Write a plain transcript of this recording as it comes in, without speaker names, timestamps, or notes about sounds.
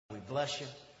bless you.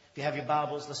 If you have your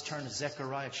Bibles, let's turn to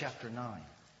Zechariah chapter 9.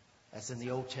 That's in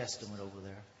the Old Testament over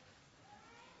there.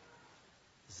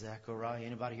 Zechariah.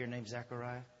 Anybody here named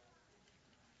Zechariah?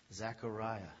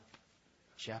 Zechariah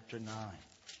chapter 9.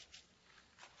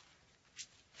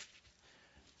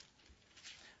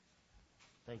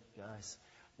 Thank you, guys.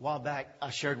 A while back, I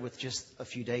shared with just a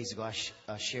few days ago,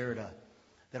 I shared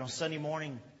that on Sunday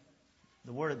morning,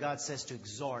 the Word of God says to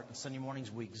exhort. And Sunday mornings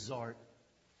we exhort.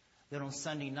 Then on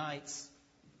Sunday nights,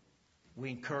 we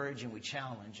encourage and we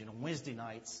challenge. And on Wednesday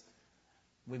nights,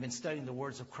 we've been studying the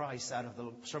words of Christ out of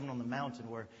the Sermon on the Mountain,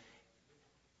 where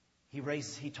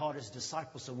He taught His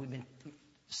disciples. So we've been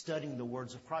studying the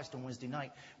words of Christ on Wednesday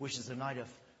night, which is a night of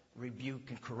rebuke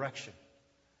and correction.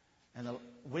 And the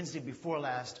Wednesday before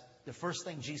last, the first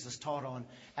thing Jesus taught on,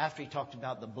 after He talked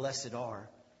about the blessed are,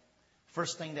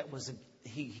 first thing that was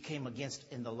He came against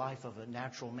in the life of a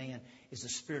natural man is the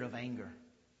spirit of anger.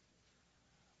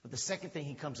 But the second thing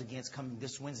He comes against coming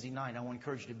this Wednesday night, I want to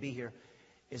encourage you to be here,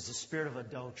 is the spirit of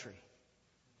adultery.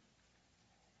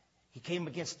 He came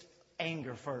against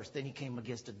anger first, then He came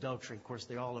against adultery. Of course,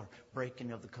 they all are breaking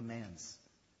of the commands.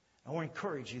 I want to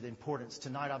encourage you the importance.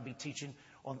 Tonight I'll be teaching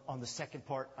on the second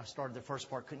part. I started the first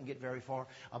part, couldn't get very far,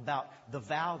 about the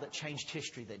vow that changed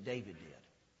history that David did.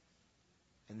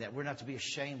 And that we're not to be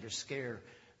ashamed or scared,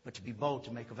 but to be bold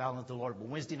to make a vow unto the Lord. But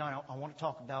Wednesday night, I want to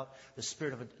talk about the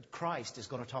Spirit of Christ is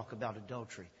going to talk about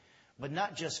adultery. But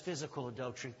not just physical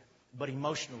adultery, but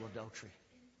emotional adultery.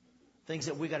 Things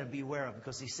that we got to be aware of,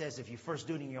 because He says if you first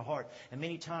do it in your heart. And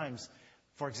many times,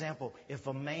 for example, if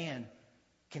a man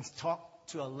can talk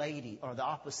to a lady or the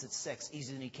opposite sex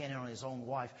easier than he can on his own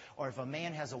wife, or if a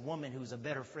man has a woman who's a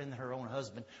better friend than her own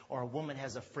husband, or a woman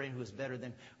has a friend who is better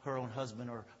than her own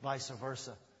husband, or vice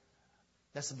versa,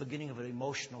 that's the beginning of an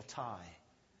emotional tie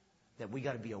that we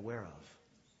got to be aware of.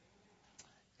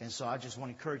 And so I just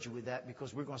want to encourage you with that,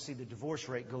 because we're going to see the divorce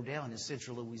rate go down in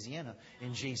central Louisiana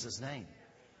in Jesus' name.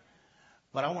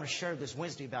 But I want to share this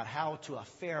Wednesday about how to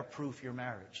affair-proof your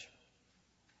marriage,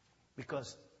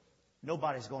 because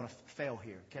nobody's going to fail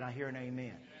here. Can I hear an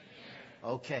amen?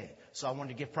 Okay. So I wanted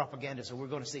to give propaganda. So we're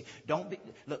going to see.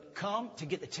 Look, come to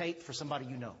get the tape for somebody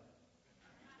you know.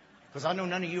 Because I know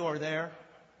none of you are there.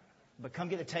 But come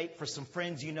get a tape for some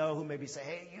friends you know who maybe say,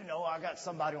 hey, I got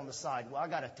somebody on the side. Well, I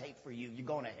got a tape for you. You're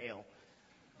going to hell.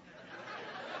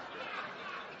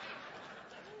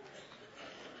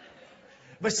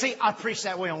 But see, I preached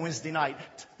that way on Wednesday night.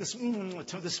 This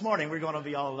morning, we're going to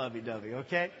be all lovey-dovey,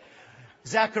 okay?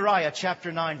 Zechariah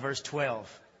chapter 9, verse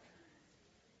 12.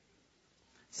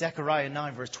 Zechariah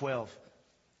 9, verse 12.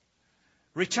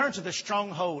 Return to the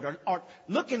stronghold, or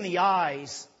look in the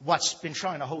eyes what's been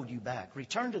trying to hold you back.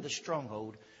 Return to the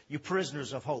stronghold, you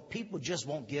prisoners of hope. People just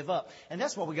won't give up. And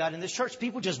that's what we got in this church.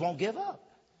 People just won't give up.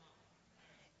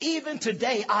 Even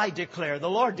today, I declare, the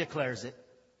Lord declares it,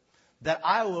 that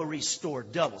I will restore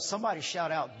double. Somebody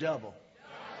shout out double.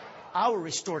 I will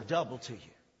restore double to you.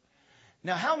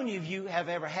 Now, how many of you have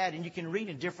ever had, and you can read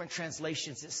in different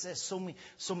translations, it says so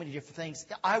many different things.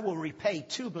 I will repay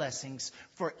 2 blessings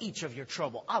for each of your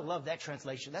trouble. I love that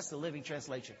translation. That's the Living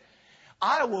Translation.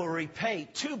 I will repay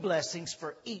 2 blessings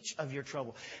for each of your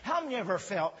trouble. How many ever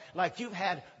felt like you've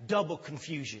had double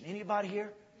confusion? Anybody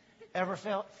here ever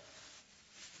felt?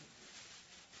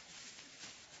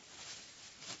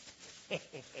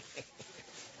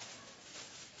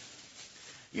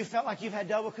 You felt like you've had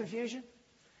double confusion?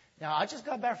 Now, I just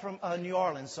got back from New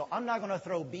Orleans, so I'm not going to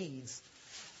throw beads.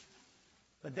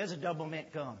 But there's a double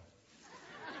mint gum.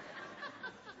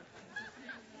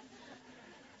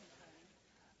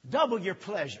 Double your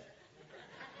pleasure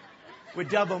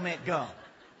with double mint gum.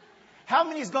 How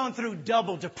many's gone through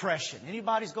double depression?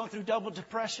 Anybody's gone through double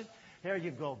depression? There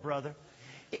you go, brother.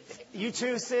 You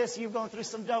too, sis, you've gone through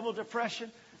some double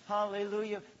depression?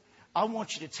 Hallelujah. I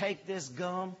want you to take this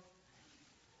gum.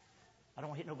 I don't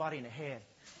want to hit nobody in the head.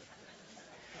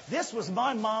 This was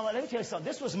my mama. Let me tell you something.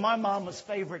 This was my mama's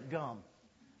favorite gum.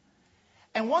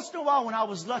 And once in a while, when I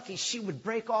was lucky, she would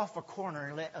break off a corner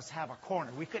and let us have a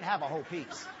corner. We couldn't have a whole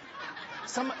piece.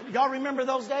 Y'all remember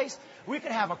those days? We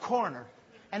could have a corner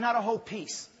and not a whole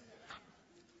piece.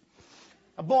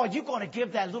 Boy, you're going to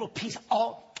give that little piece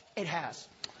all it has.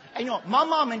 And my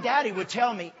mom and daddy would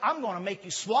tell me, I'm going to make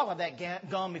you swallow that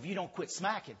gum if you don't quit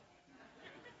smacking.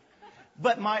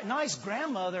 But my nice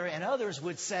grandmother and others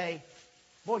would say,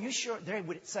 boy, they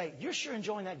would say, you're sure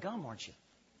enjoying that gum, aren't you?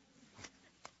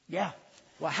 Yeah.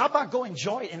 Well, how about go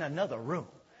enjoy it in another room?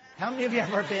 How many of you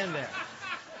ever been there?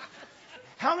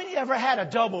 How many ever had a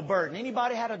double burden?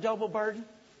 Anybody had a double burden?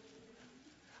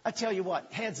 I tell you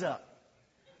what, heads up.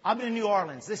 I've been in New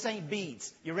Orleans. This ain't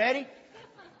beads. You ready?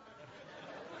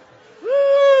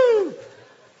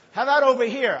 about over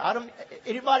here?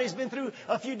 Anybody's been through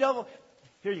a few double?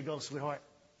 Here you go, sweetheart.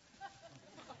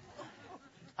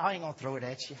 I ain't going to throw it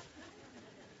at you.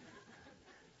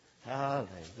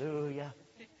 Hallelujah.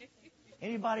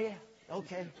 Anybody?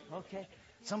 Okay.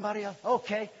 Somebody else?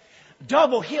 Okay.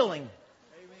 Double healing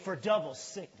for double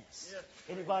sickness.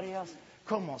 Anybody else?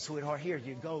 Come on, sweetheart. Here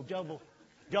you go.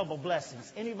 Double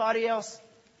blessings. Anybody else?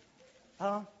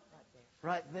 Huh?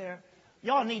 Right there.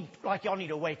 Y'all need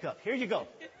to wake up. Here you go.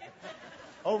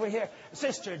 Over here.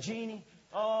 Sister Jeannie.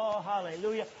 Oh,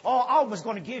 hallelujah. Oh, I was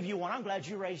going to give you one. I'm glad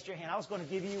you raised your hand. I was going to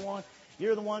give you one.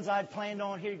 You're the ones I'd planned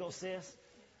on. Here you go, sis.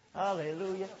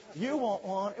 Hallelujah. You want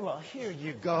one? Well, here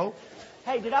you go.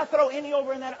 Hey, did I throw any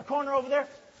over in that corner over there?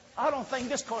 I don't think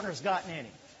this corner's gotten any.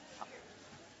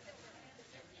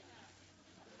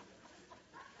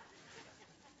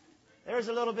 There's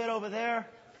a little bit over there.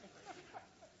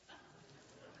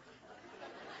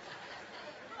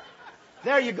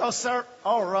 There you go, sir.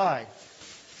 All right.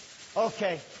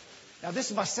 Okay. Now, this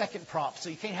is my second prop, so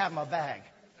you can't have my bag.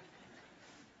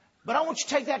 But I want you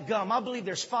to take that gum. I believe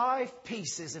there's 5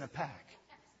 pieces in a pack.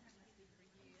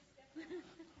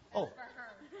 Oh,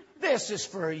 this is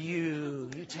for you.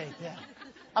 You take that.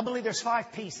 I believe there's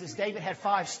 5 pieces. David had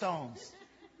 5 stones.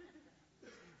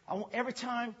 Every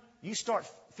time you start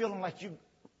feeling like you're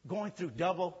going through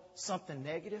double something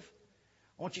negative,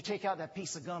 I want you to take out that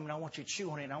piece of gum and I want you to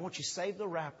chew on it. And I want you to save the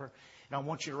wrapper and I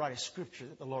want you to write a scripture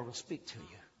that the Lord will speak to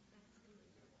you.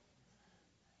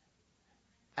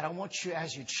 And I want you,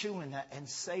 as you're chewing that and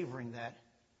savoring that,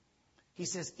 He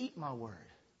says, eat my word.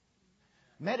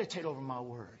 Meditate over my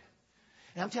word.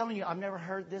 And I'm telling you, I've never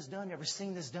heard this done, never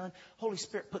seen this done. Holy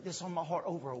Spirit put this on my heart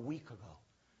over a week ago.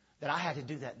 That I had to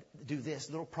do this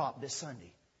little prop this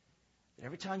Sunday. That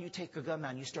every time you take a gum out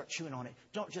and you start chewing on it,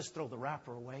 don't just throw the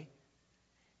wrapper away.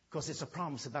 Because it's a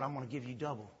promise that I'm going to give you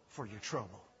double for your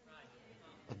trouble.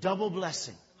 A double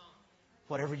blessing.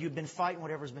 Whatever you've been fighting,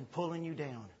 whatever's been pulling you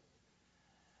down.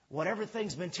 Whatever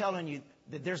thing's been telling you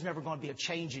that there's never going to be a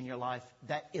change in your life,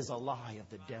 that is a lie of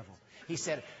the devil. He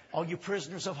said, all you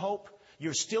prisoners of hope,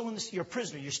 you're a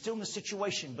prisoner. You're still in the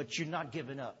situation, but you're not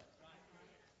giving up.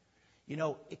 You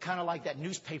know, it kind of like that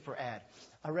newspaper ad.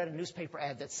 I read a newspaper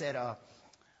ad that said,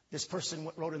 this person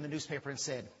wrote in the newspaper and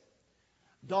said,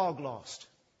 dog lost.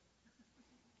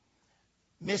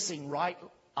 Missing right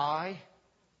eye.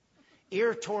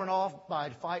 Ear torn off by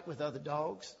a fight with other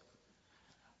dogs.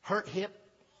 Hurt hip.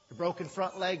 Broken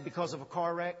front leg because of a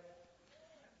car wreck.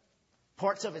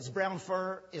 Parts of its brown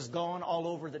fur is gone all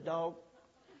over the dog.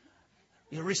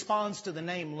 It responds to the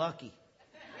name Lucky.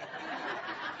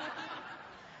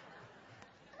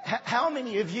 How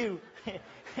many of you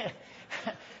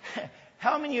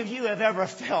have ever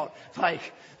felt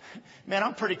like, man,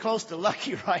 I'm pretty close to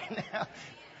lucky right now?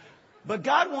 But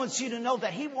God wants you to know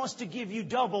that He wants to give you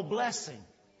double blessing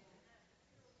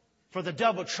for the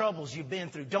double troubles you've been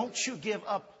through. Don't you give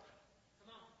up.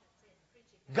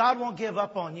 God won't give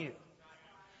up on you.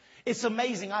 It's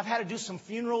amazing. I've had to do some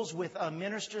funerals with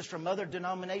ministers from other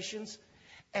denominations.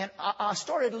 And I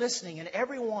started listening, and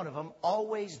every one of them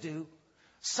always do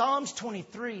Psalms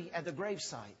 23 at the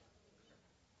gravesite.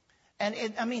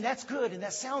 And that's good, and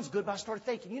that sounds good, but I started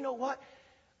thinking, you know what?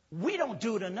 We don't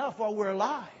do it enough while we're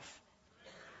alive.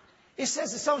 It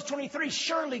says in Psalms 23,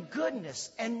 surely goodness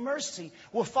and mercy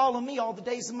will follow me all the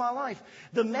days of my life.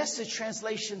 The Message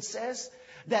translation says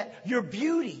that your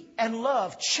beauty and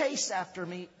love chase after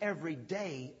me every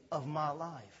day of my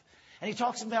life. And he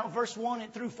talks about verse 1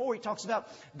 and through 4. He talks about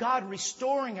God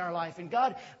restoring our life and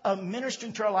God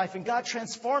ministering to our life and God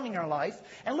transforming our life.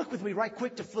 And look with me right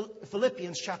quick to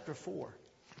Philippians chapter 4.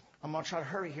 I'm going to try to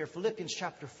hurry here. Philippians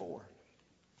chapter 4.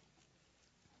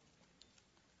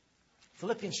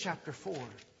 Philippians chapter 4.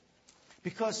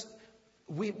 Because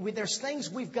there's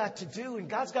things we've got to do, and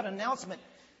God's got an announcement.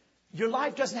 Your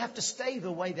life doesn't have to stay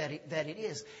the way that it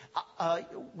is.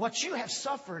 What you have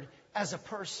suffered as a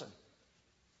person,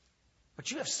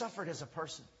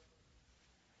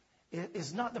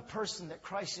 is not the person that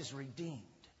Christ has redeemed.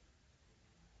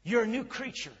 You're a new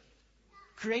creature,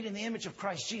 created in the image of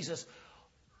Christ Jesus.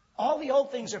 All the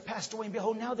old things are passed away, and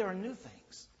behold, now there are new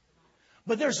things.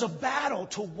 But there's a battle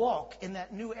to walk in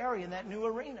that new area, in that new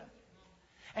arena.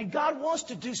 And God wants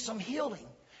to do some healing.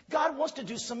 God wants to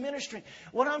do some ministry.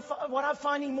 What I'm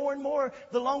finding more and more,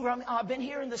 the longer I've been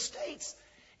here in the States,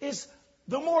 is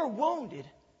the more wounded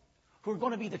who are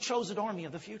going to be the chosen army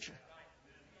of the future.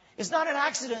 It's not an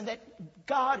accident that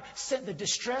God sent the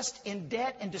distressed, in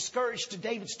debt, and discouraged to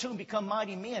David's tomb become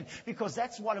mighty men, because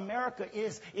that's what America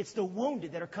is. It's the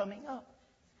wounded that are coming up.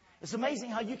 It's amazing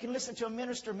how you can listen to a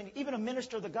minister, even a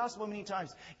minister of the gospel many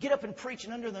times, get up and preach,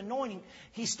 and under the anointing,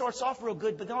 he starts off real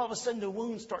good, but then all of a sudden the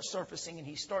wounds start surfacing and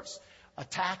he starts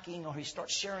attacking, or he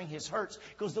starts sharing his hurts,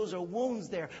 because those are wounds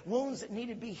there, wounds that need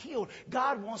to be healed.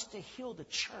 God wants to heal the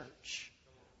church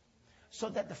so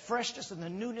that the freshness and the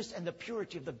newness and the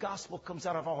purity of the gospel comes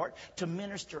out of our heart to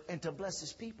minister and to bless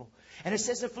His people. And it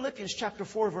says in Philippians chapter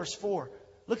 4, verse 4,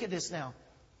 look at this now.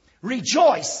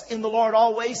 Rejoice in the Lord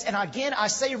always. And again, I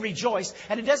say rejoice.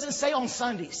 And it doesn't say on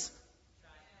Sundays.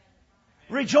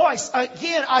 Rejoice.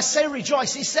 Again, I say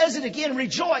rejoice. He says it again,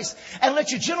 rejoice. And let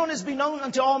your gentleness be known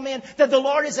unto all men that the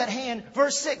Lord is at hand.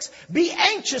 Verse 6, be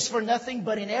anxious for nothing,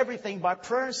 but in everything by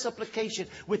prayer and supplication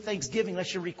with thanksgiving.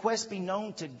 Let your requests be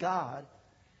known to God.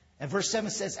 And verse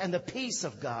 7 says, and the peace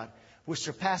of God, which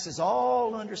surpasses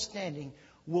all understanding,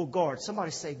 will guard.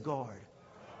 Somebody say guard.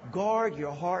 Guard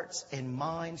your hearts and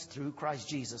minds through Christ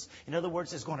Jesus. In other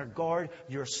words, it's going to guard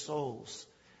your souls.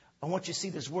 I want you to see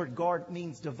this word guard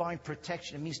means divine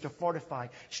protection. It means to fortify,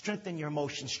 strengthen your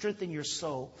emotions, strengthen your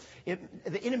soul.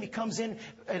 The enemy comes in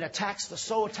and attacks the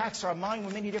soul, attacks our mind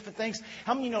with many different things.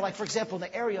 How many of you know, like, for example, in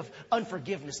the area of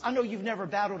unforgiveness? I know you've never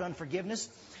battled unforgiveness,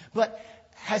 but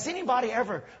has anybody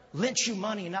ever lent you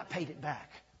money and not paid it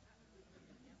back?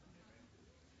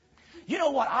 You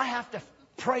know what I have to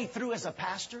pray through as a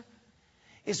pastor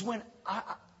is when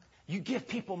you give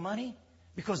people money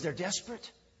because they're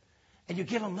desperate. And you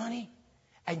give them money,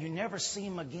 and you never see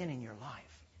them again in your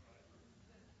life.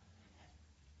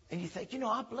 And you think,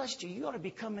 I blessed you. You ought to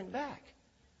be coming back.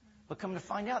 But come to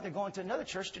find out, they're going to another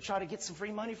church to try to get some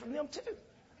free money from them too.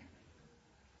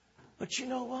 But you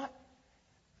know what?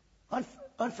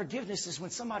 Unforgiveness is when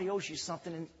somebody owes you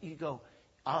something, and you go,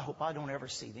 I hope I don't ever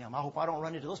see them. I hope I don't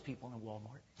run into those people in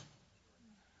Walmart.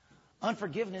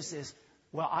 Unforgiveness is,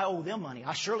 well, I owe them money.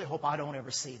 I surely hope I don't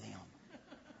ever see them.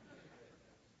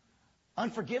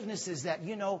 Unforgiveness is that,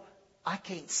 I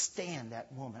can't stand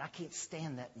that woman. I can't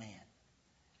stand that man.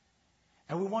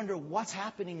 And we wonder what's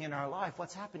happening in our life.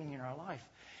 What's happening in our life?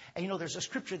 And there's a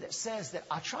scripture that says that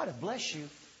I try to bless you,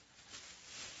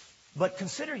 but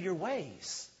consider your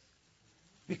ways.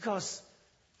 Because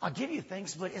I'll give you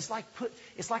things, but it's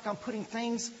like I'm putting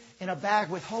things in a bag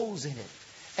with holes in it.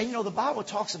 And the Bible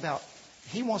talks about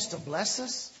He wants to bless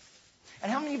us.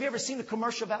 And how many of you ever seen the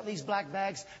commercial about these black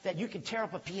bags that you can tear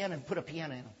up a piano and put a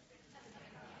piano in them?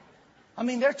 I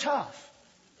mean, they're tough.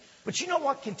 But you know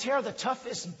what can tear the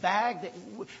toughest bag that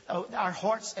our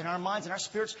hearts and our minds and our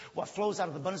spirits, what flows out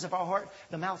of the abundance of our heart,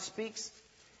 the mouth speaks,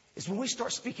 is when we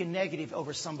start speaking negative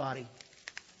over somebody,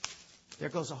 there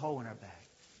goes a hole in our bag.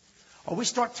 Or we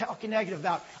start talking negative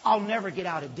about, I'll never get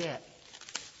out of debt.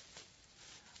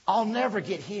 I'll never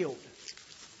get healed.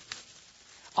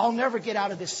 I'll never get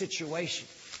out of this situation.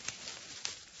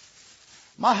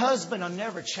 My husband will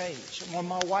never change, or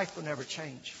my wife will never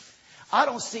change. I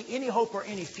don't see any hope or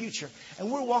any future. And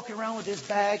we're walking around with this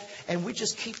bag, and we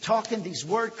just keep talking these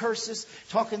word curses.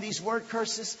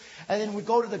 And then we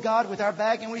go to the God with our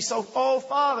bag, and we say, oh,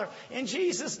 Father, in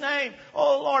Jesus' name,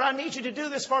 oh, Lord, I need you to do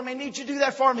this for me. I need you to do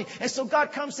that for me. And so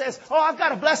God comes and says, oh, I've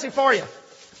got a blessing for you.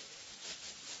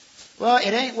 Well,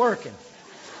 it ain't working.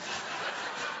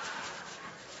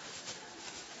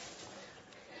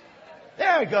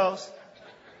 There it goes.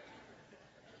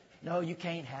 No, you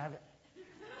can't have it.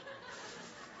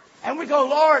 And we go,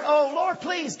 Lord,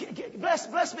 please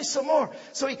bless me some more.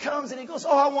 So He comes and He goes,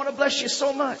 oh, I want to bless you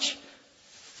so much.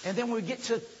 And then we get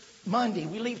to Monday.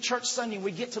 We leave church Sunday.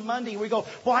 We get to Monday. And we go,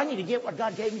 well, I need to get what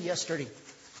God gave me yesterday.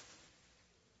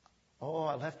 Oh,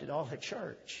 I left it all at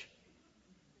church.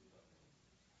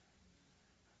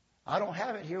 I don't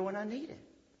have it here when I need it.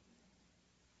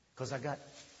 Because I got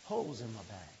holes in my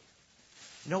bag.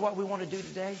 You know what we want to do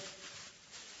today?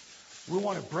 We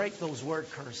want to break those word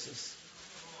curses.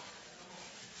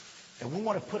 And we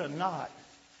want to put a knot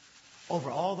over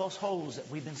all those holes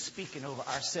that we've been speaking over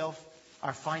ourselves,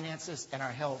 our finances, and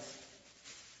our health.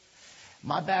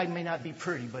 My bag may not be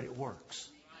pretty, but it works.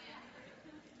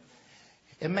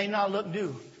 It may not look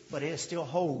new, but it'll still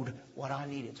hold what I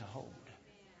need it to hold.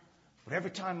 But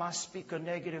every time I speak a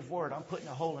negative word, I'm putting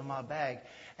a hole in my bag.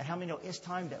 And how many know it's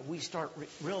time that we start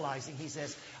realizing, He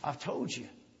says, I've told you,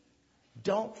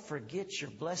 don't forget your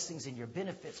blessings and your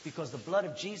benefits, because the blood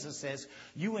of Jesus says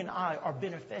you and I are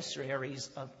beneficiaries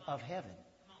of heaven.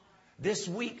 This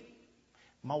week,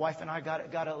 my wife and I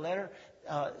got a letter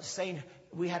saying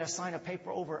we had to sign a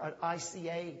paper over an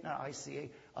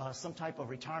some type of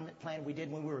retirement plan we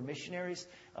did when we were missionaries.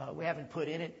 We haven't put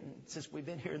in it since we've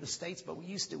been here in the States, but we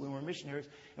used to when we were missionaries.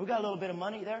 And we got a little bit of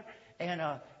money there,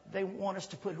 and they want us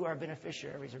to put who our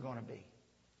beneficiaries are going to be.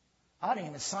 I didn't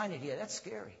even sign it yet. That's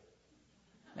scary.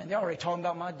 Man, they're already talking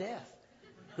about my death.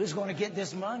 Who's going to get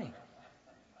this money?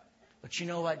 But you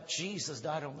know what? Jesus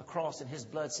died on the cross and His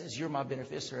blood says, you're my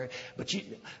beneficiary. But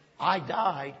I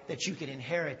died that you can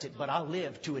inherit it, but I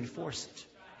live to enforce it.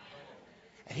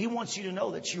 And He wants you to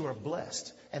know that you are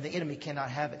blessed and the enemy cannot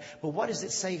have it. But what does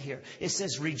it say here? It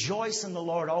says, rejoice in the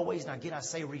Lord always. Now again, I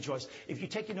say rejoice. If you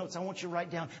take your notes, I want you to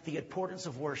write down the importance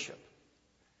of worship.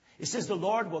 It says the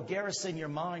Lord will garrison your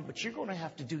mind, but you're going to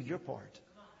have to do your part.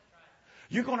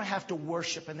 You're going to have to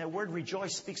worship. And that word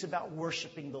rejoice speaks about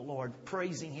worshiping the Lord,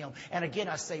 praising Him. And again,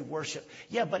 I say worship.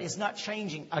 Yeah, but it's not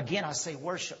changing. Again, I say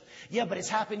worship. Yeah, but it's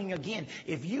happening again.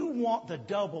 If you want the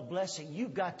double blessing,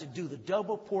 you've got to do the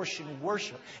double portion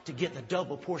worship to get the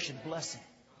double portion blessing.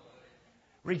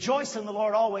 Rejoice in the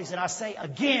Lord always. And I say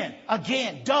again,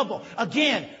 double,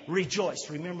 again, rejoice.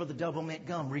 Remember the double mint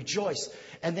gum. Rejoice.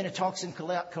 And then it talks in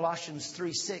Colossians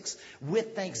 3:6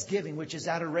 with thanksgiving, which is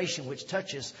adoration, which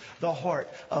touches the heart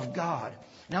of God.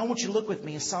 Now I want you to look with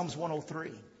me in Psalms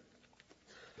 103.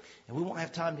 And we won't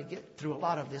have time to get through a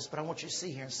lot of this, but I want you to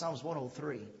see here in Psalms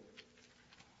 103.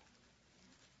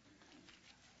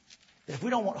 That if we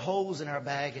don't want holes in our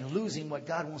bag and losing what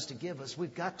God wants to give us,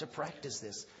 we've got to practice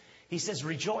this. He says,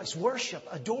 rejoice, worship,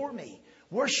 adore me,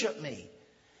 worship me.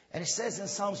 And it says in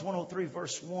Psalms 103,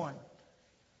 verse 1,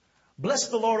 bless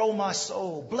the Lord, O my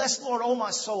soul. Bless the Lord, O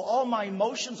my soul. All my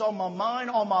emotions, all my mind,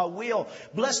 all my will.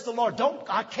 Bless the Lord.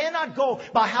 I cannot go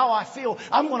by how I feel.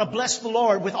 I'm going to bless the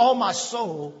Lord with all my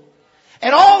soul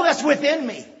and all that's within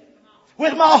me.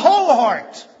 With my whole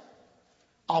heart,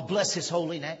 I'll bless His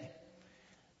holy name.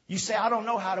 You say, I don't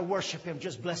know how to worship Him.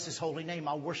 Just bless His holy name.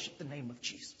 I'll worship the name of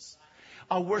Jesus.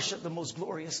 I worship the most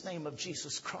glorious name of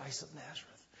Jesus Christ of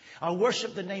Nazareth. I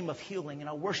worship the name of healing and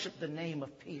I worship the name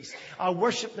of peace. I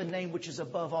worship the name which is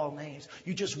above all names.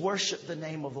 You just worship the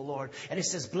name of the Lord. And it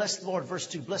says, bless the Lord, verse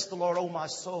 2, bless the Lord, O my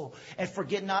soul, and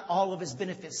forget not all of His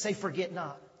benefits. Say, forget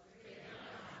not.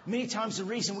 Many times the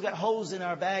reason we got holes in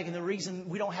our bag and the reason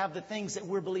we don't have the things that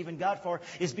we're believing God for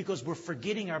is because we're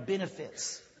forgetting our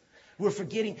benefits. We're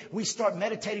forgetting, we start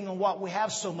meditating on what we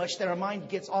have so much that our mind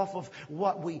gets off of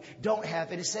what we don't have.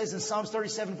 And it says in Psalms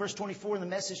 37, verse 24 in the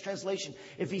Message translation,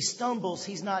 if he stumbles,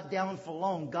 he's not down for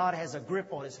long. God has a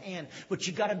grip on his hand. But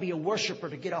you got to be a worshiper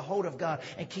to get a hold of God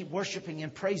and keep worshiping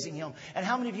and praising Him. And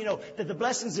how many of you know that the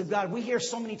blessings of God, we hear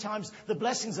so many times, the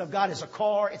blessings of God is a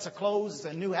car, it's a clothes, it's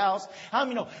a new house. How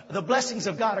many know the blessings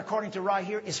of God, according to right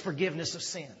here, is forgiveness of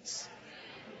sins?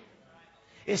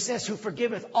 It says, who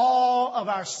forgiveth all of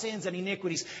our sins and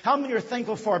iniquities. How many are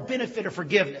thankful for a benefit of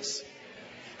forgiveness?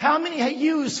 How many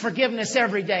use forgiveness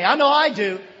every day? I know I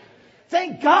do.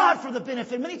 Thank God for the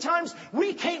benefit. Many times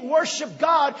we can't worship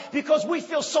God because we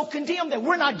feel so condemned that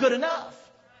we're not good enough.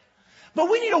 But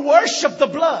we need to worship the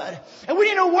blood. And we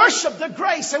need to worship the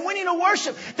grace. And we need to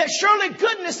worship that surely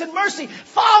goodness and mercy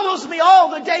follows me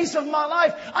all the days of my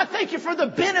life. I thank You for the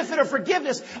benefit of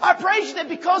forgiveness. I praise You that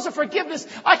because of forgiveness,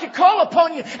 I can call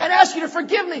upon You and ask You to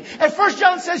forgive me. And 1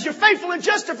 John says, You're faithful and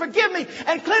just to forgive me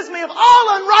and cleanse me of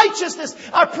all unrighteousness.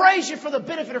 I praise You for the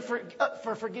benefit of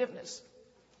for forgiveness.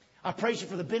 I praise You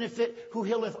for the benefit who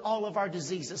healeth all of our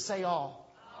diseases. Say all.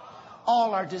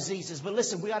 All our diseases. But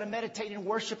listen, we got to meditate and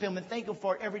worship Him and thank Him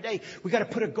for it every day. We got to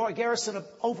put a garrison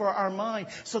over our mind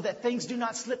so that things do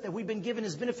not slip, that we've been given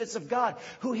as benefits of God,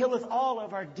 who healeth all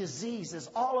of our diseases,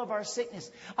 all of our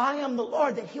sickness. I am the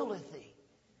Lord that healeth thee.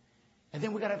 And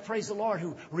then we got to praise the Lord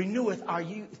who reneweth our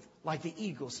youth like the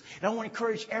eagles. And I want to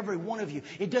encourage every one of you.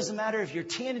 It doesn't matter if you're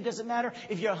 10. It doesn't matter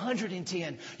if you're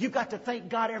 110. You've got to thank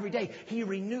God every day. He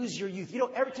renews your youth. You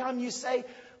know, every time you say,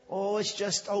 oh, it's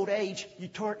just old age, you're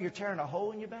tearing a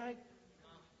hole in your bag.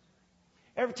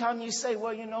 Every time you say,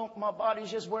 well, you know, my body's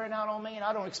just wearing out on me and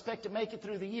I don't expect to make it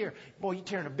through the year. Boy, you're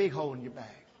tearing a big hole in your bag.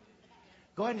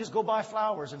 Go ahead and just go buy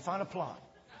flowers and find a plot.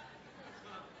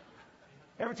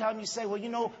 Every time you say, well, you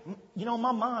know,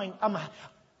 my mind, I'm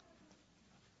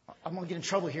going to get in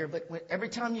trouble here, but every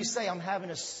time you say I'm having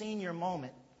a senior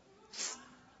moment,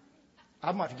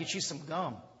 I'm about to get you some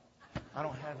gum. I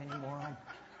don't have any more on.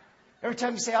 Every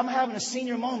time you say, I'm having a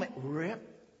senior moment, rip.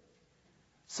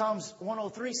 Psalms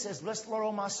 103 says, bless the Lord,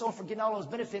 O my soul, for getting all those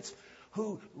benefits,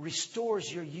 who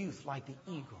restores your youth like the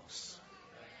eagles.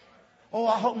 Oh,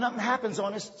 I hope nothing happens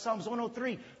on this. Psalms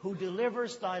 103, who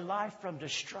delivers thy life from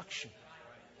destruction.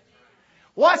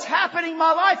 What's happening?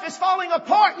 My life is falling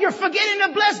apart. You're forgetting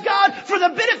to bless God for the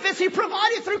benefits He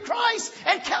provided through Christ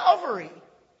and Calvary.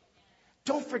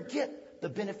 Don't forget the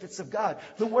benefits of God.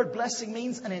 The word blessing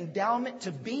means an endowment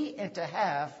to be and to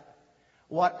have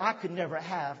what I could never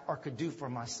have or could do for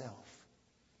myself.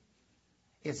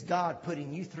 It's God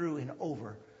putting you through and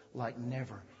over like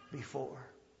never before.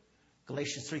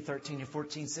 Galatians 3:13 and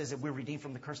 14 says that we're redeemed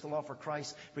from the curse of the law for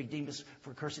Christ. Redeemed us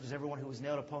for cursed is everyone who was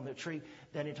nailed upon the tree.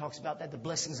 Then it talks about that the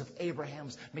blessings of Abraham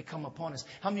may come upon us.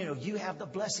 How many know you have the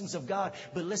blessings of God?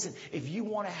 But listen, if you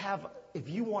want to have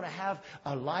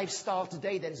a lifestyle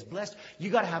today that is blessed, you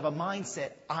got to have a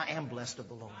mindset. I am blessed of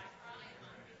the Lord.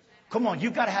 Come on,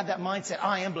 you've got to have that mindset.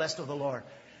 I am blessed of the Lord.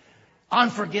 I'm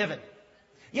forgiven.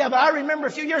 Yeah, but I remember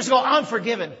a few years ago, I'm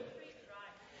forgiven.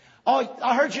 Oh,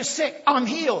 I heard you're sick. I'm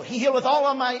healed. He healed with all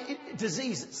of my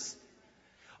diseases.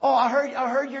 Oh, I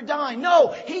heard you're dying.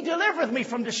 No, He delivereth me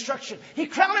from destruction. He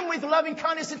crowned me with loving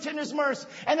kindness and tenderness mercy.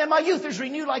 And then my youth is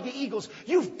renewed like the eagles.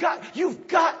 You've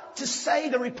got to say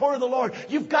the report of the Lord.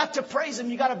 You've got to praise Him.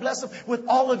 You've got to bless Him with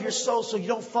all of your soul so you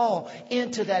don't fall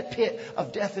into that pit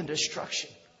of death and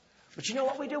destruction. But you know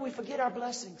what we do? We forget our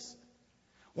blessings.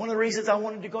 One of the reasons I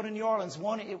wanted to go to New Orleans,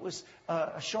 it was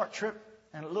a short trip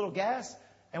and a little gas.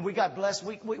 And we got blessed.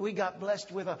 We got blessed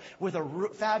with a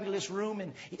fabulous room,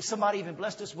 and somebody even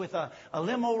blessed us with a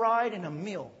limo ride and a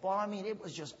meal. Boy, I mean, it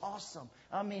was just awesome.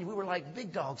 I mean, we were like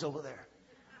big dogs over there.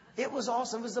 It was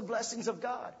awesome. It was the blessings of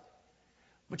God.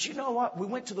 But you know what? We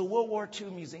went to the World War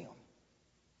II Museum,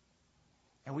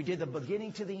 and we did the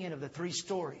beginning to the end of the 3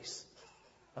 stories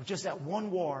of just that one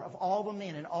war, of all the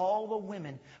men and all the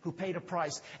women who paid a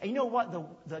price. And you know what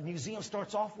the museum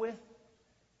starts off with?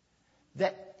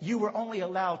 That you were only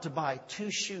allowed to buy 2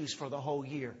 shoes for the whole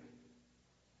year.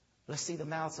 Let's see the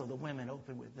mouths of the women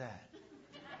open with that.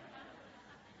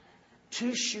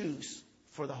 2 shoes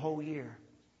for the whole year.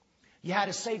 You had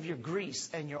to save your grease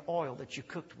and your oil that you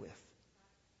cooked with.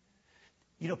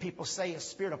 You know, people say a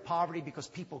spirit of poverty because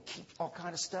people keep all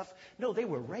kind of stuff. No, they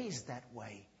were raised that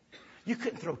way. You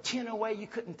couldn't throw tin away. You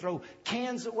couldn't throw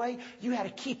cans away. You had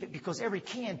to keep it because every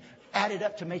can added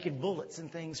up to making bullets and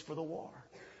things for the war.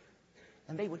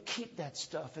 And they would keep that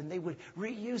stuff and they would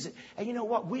reuse it. And you know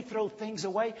what? We throw things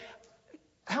away.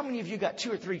 How many of you got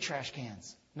 2 or 3 trash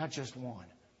cans? Not just one.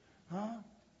 Huh?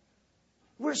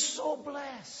 We're so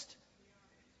blessed.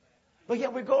 But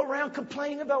yet we go around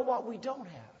complaining about what we don't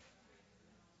have.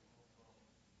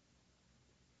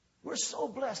 We're so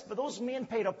blessed. But those men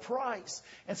paid a price.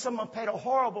 And some of them paid a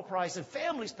horrible price. And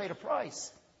families paid a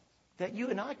price that you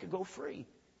and I could go free.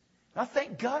 I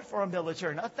thank God for our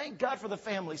military. And I thank God for the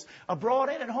families abroad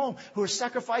and at home who are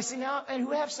sacrificing now and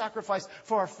who have sacrificed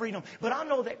for our freedom. But I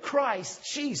know that Christ,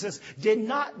 Jesus, did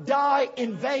not die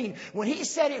in vain. When He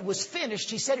said it was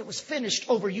finished, He said it was finished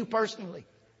over you personally.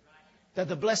 That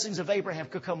the blessings of Abraham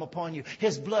could come upon you.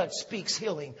 His blood speaks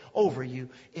healing over you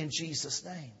in Jesus'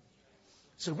 name.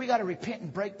 So we got to repent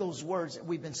and break those words that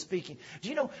we've been speaking. Do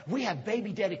you know we have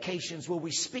baby dedications where we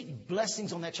speak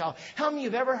blessings on that child? How many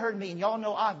of you have ever heard me, and y'all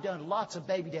know I've done lots of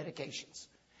baby dedications.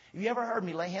 Have you ever heard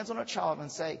me lay hands on a child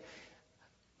and say,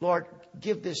 Lord,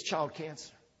 give this child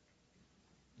cancer.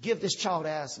 Give this child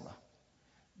asthma.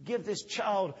 Give this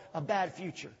child a bad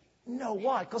future. No,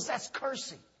 why? Because that's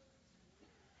cursing.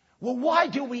 Well, why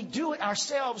do we do it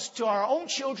ourselves to our own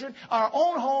children, our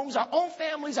own homes, our own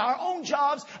families, our own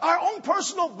jobs, our own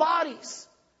personal bodies?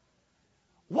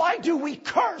 Why do we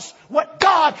curse what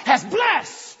God has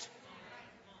blessed?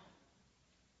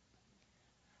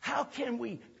 How can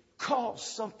we call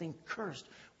something cursed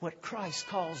what Christ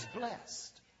calls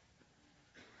blessed?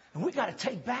 And we got to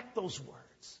take back those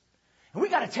words. And we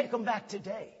got to take them back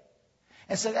today.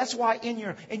 And so that's why in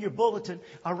your bulletin,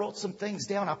 I wrote some things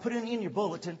down. I put it in your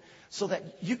bulletin so that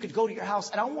you could go to your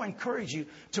house. And I want to encourage you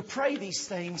to pray these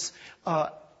things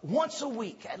once a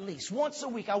week, at least. Once a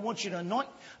week, I want you to anoint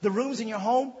the rooms in your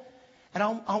home. And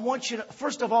I want you to,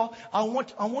 first of all, I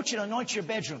want you to anoint your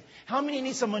bedroom. How many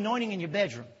need some anointing in your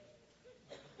bedroom?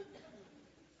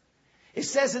 It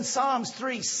says in Psalms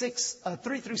 3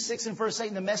 through 6 and verse 8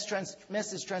 in the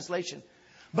Message translation,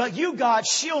 but you, God,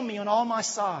 shield me on all my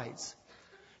sides.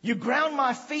 You ground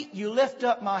my feet, you lift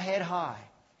up my head high.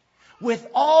 With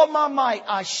all my might,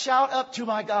 I shout up to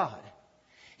my God.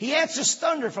 He answers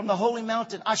thunder from the holy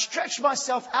mountain. I stretch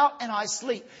myself out and I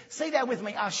sleep. Say that with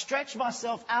me. I stretch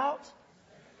myself out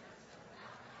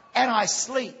and I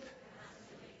sleep.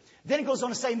 Then it goes on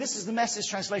to say, and this is the Message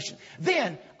translation,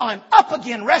 then I'm up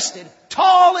again, rested,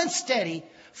 tall and steady,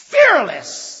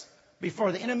 fearless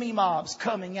before the enemy mobs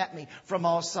coming at me from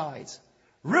all sides.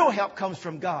 Real help comes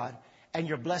from God. And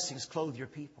your blessings clothe your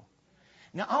people.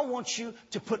 Now, I want you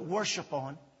to put worship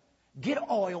on. Get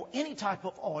oil, any type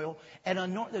of oil, and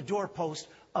anoint the doorpost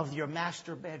of your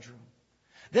master bedroom.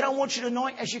 Then I want you to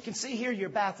anoint, as you can see here, your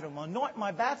bathroom. Anoint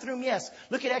my bathroom, yes.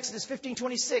 Look at Exodus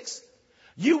 15:26.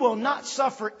 You will not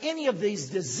suffer any of these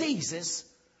diseases,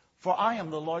 for I am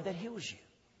the Lord that heals you.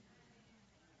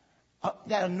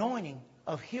 That anointing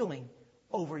of healing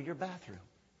over your bathroom.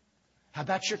 How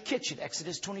about your kitchen?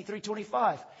 Exodus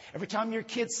 23:25. Every time your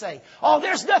kids say, oh,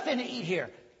 there's nothing to eat here,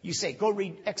 you say, go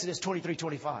read Exodus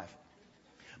 23:25.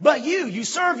 But you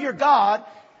serve your God,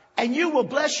 and you will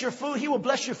bless your food. He will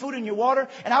bless your food and your water,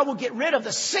 and I will get rid of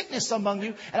the sickness among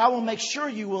you, and I will make sure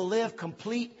you will live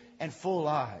complete and full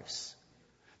lives.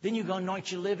 Then you go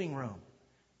anoint your living room.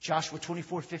 Joshua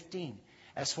 24:15.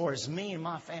 As far as me and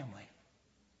my family,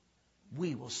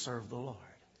 we will serve the Lord.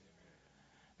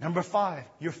 Number 5,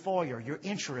 your foyer, your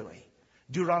entryway.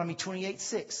 Deuteronomy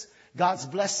 28:6. God's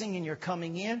blessing in your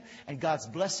coming in and God's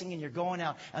blessing in your going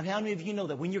out. And how many of you know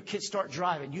that when your kids start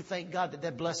driving, you thank God that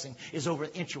that blessing is over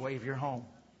the entryway of your home?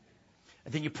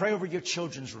 And then you pray over your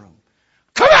children's room.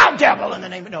 Come out, devil, in the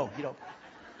name of... No, you don't.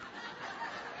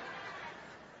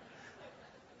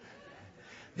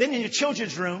 Then in your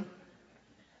children's room,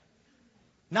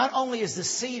 not only is the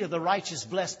seed of the righteous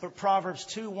blessed, but Proverbs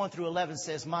 2:1-11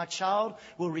 says, my child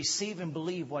will receive and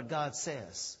believe what God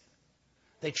says.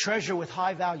 They treasure with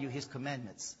high value His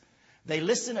commandments. They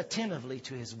listen attentively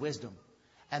to His wisdom.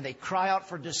 And they cry out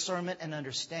for discernment and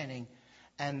understanding.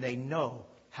 And they know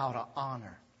how to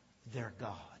honor their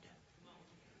God.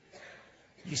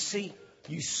 You see,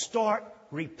 you start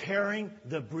repairing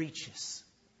the breaches.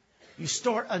 You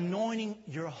start anointing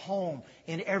your home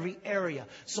in every area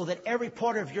so that every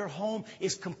part of your home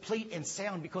is complete and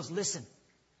sound. Because listen,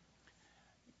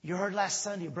 you heard last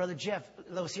Sunday, Brother Jeff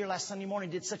that was here last Sunday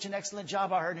morning did such an excellent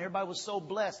job, I heard, and everybody was so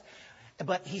blessed.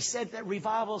 But he said that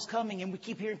revival is coming, and we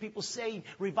keep hearing people say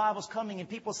revival is coming, and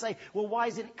people say, well, why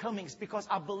isn't it coming? It's because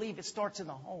I believe it starts in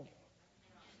the home.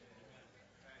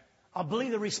 I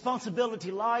believe the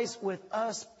responsibility lies with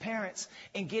us parents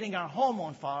in getting our home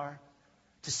on fire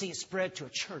to see it spread to a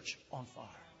church on fire.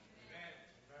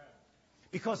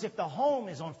 Because if the home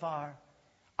is on fire,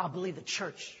 I believe the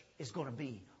church is going to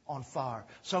be on fire.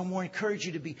 So I want to encourage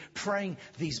you to be praying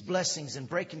these blessings and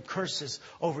breaking curses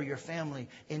over your family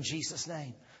in Jesus'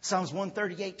 name. Psalms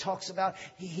 138 talks about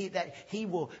that He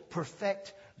will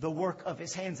perfect the work of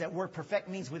His hands. That word perfect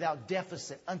means without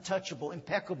deficit, untouchable,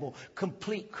 impeccable,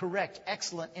 complete, correct,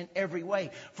 excellent in every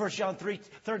way. 3 John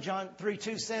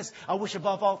 3:2 says, I wish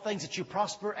above all things that you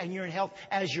prosper and you're in health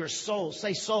as your soul.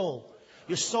 Say soul.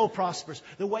 Your soul prospers.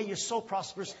 The way your soul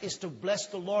prospers is to bless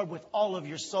the Lord with all of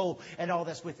your soul and all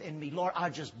that's within me. Lord, I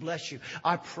just bless you.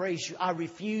 I praise you. I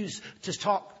refuse to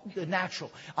talk the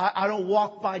natural. I don't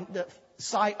walk by the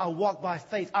sight, I walk by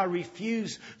faith. I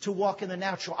refuse to walk in the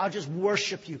natural. I just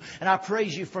worship you. And I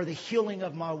praise you for the healing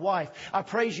of my wife. I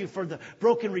praise you for the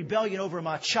broken rebellion over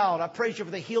my child. I praise you for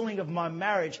the healing of my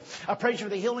marriage. I praise you for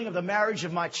the healing of the marriage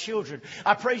of my children.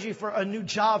 I praise you for a new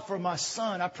job for my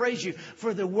son. I praise you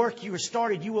for the work you have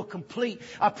started, you will complete.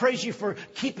 I praise you for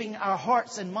keeping our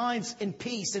hearts and minds in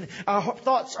peace, and our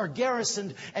thoughts are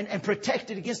garrisoned and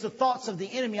protected against the thoughts of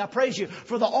the enemy. I praise you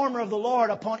for the armor of the Lord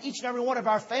upon each and every one of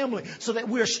our family, so that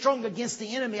we are strong against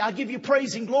the enemy. I give you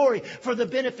praise and glory for the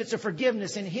benefits of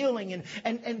forgiveness and healing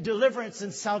and deliverance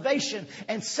and salvation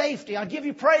and safety. I give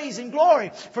you praise and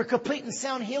glory for complete and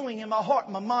sound healing in my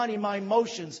heart, my mind, and my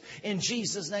emotions in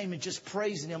Jesus' name, and just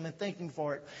praising Him and thanking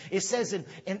for it. It says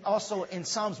also in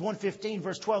Psalms 115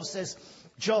 verse 12 says,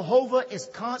 Jehovah is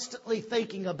constantly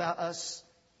thinking about us,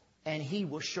 and He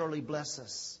will surely bless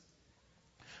us.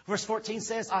 Verse 14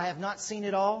 says, I have not seen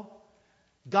it all.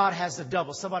 God has the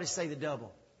double. Somebody say the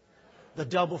double. The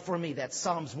double for me. That's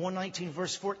Psalms 119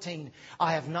 verse 14.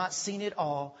 I have not seen it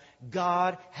all.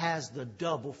 God has the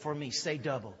double for me. Say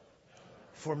double.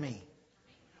 For me.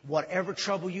 Whatever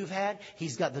trouble you've had,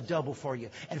 He's got the double for you.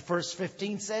 And verse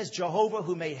 15 says, Jehovah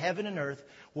who made heaven and earth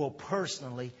will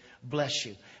personally bless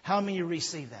you. How many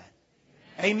receive that?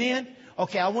 Amen?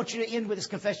 Okay, I want you to end with this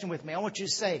confession with me. I want you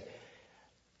to say,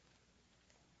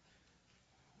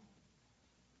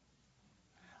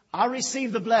 I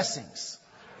receive the blessings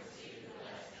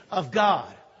of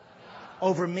God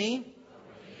over me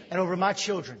and over my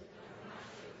children.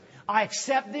 I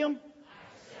accept them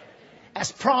as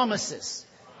promises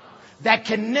that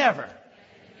can never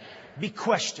be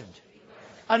questioned.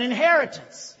 An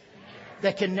inheritance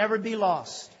that can never be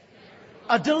lost.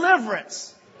 A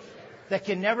deliverance that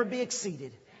can never be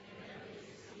exceeded.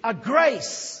 A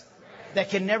grace that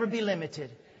can never be limited.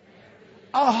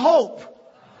 A hope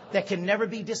that can never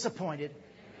be disappointed.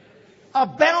 A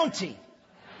bounty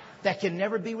that can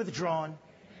never be withdrawn.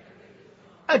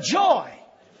 A joy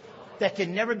that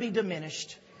can never be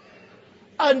diminished.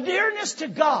 A nearness to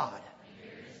God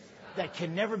that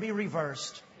can never be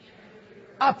reversed.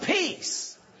 A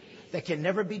peace that can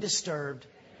never be disturbed.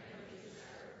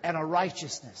 And a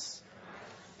righteousness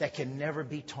that can never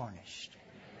be tarnished.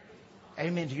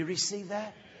 Amen. Do you receive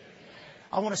that?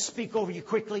 I want to speak over you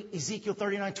quickly. Ezekiel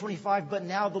 39:25. But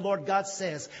now the Lord God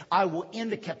says, I will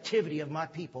end the captivity of my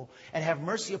people and have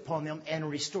mercy upon them and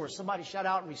restore. Somebody shout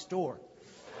out, restore.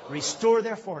 Restore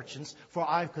their fortunes, for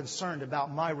I am concerned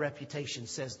about my reputation,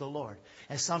 says the Lord.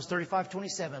 And Psalms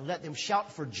 35:27. Let them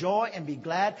shout for joy and be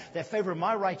glad that favor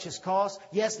my righteous cause.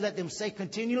 Yes, let them say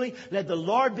continually, let the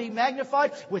Lord be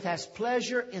magnified, which has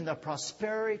pleasure in the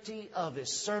prosperity of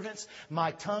His servants.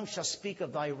 My tongue shall speak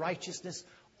of thy righteousness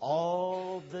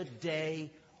all the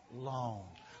day long.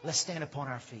 Let's stand upon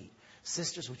our feet.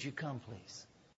 Sisters, would you come, please?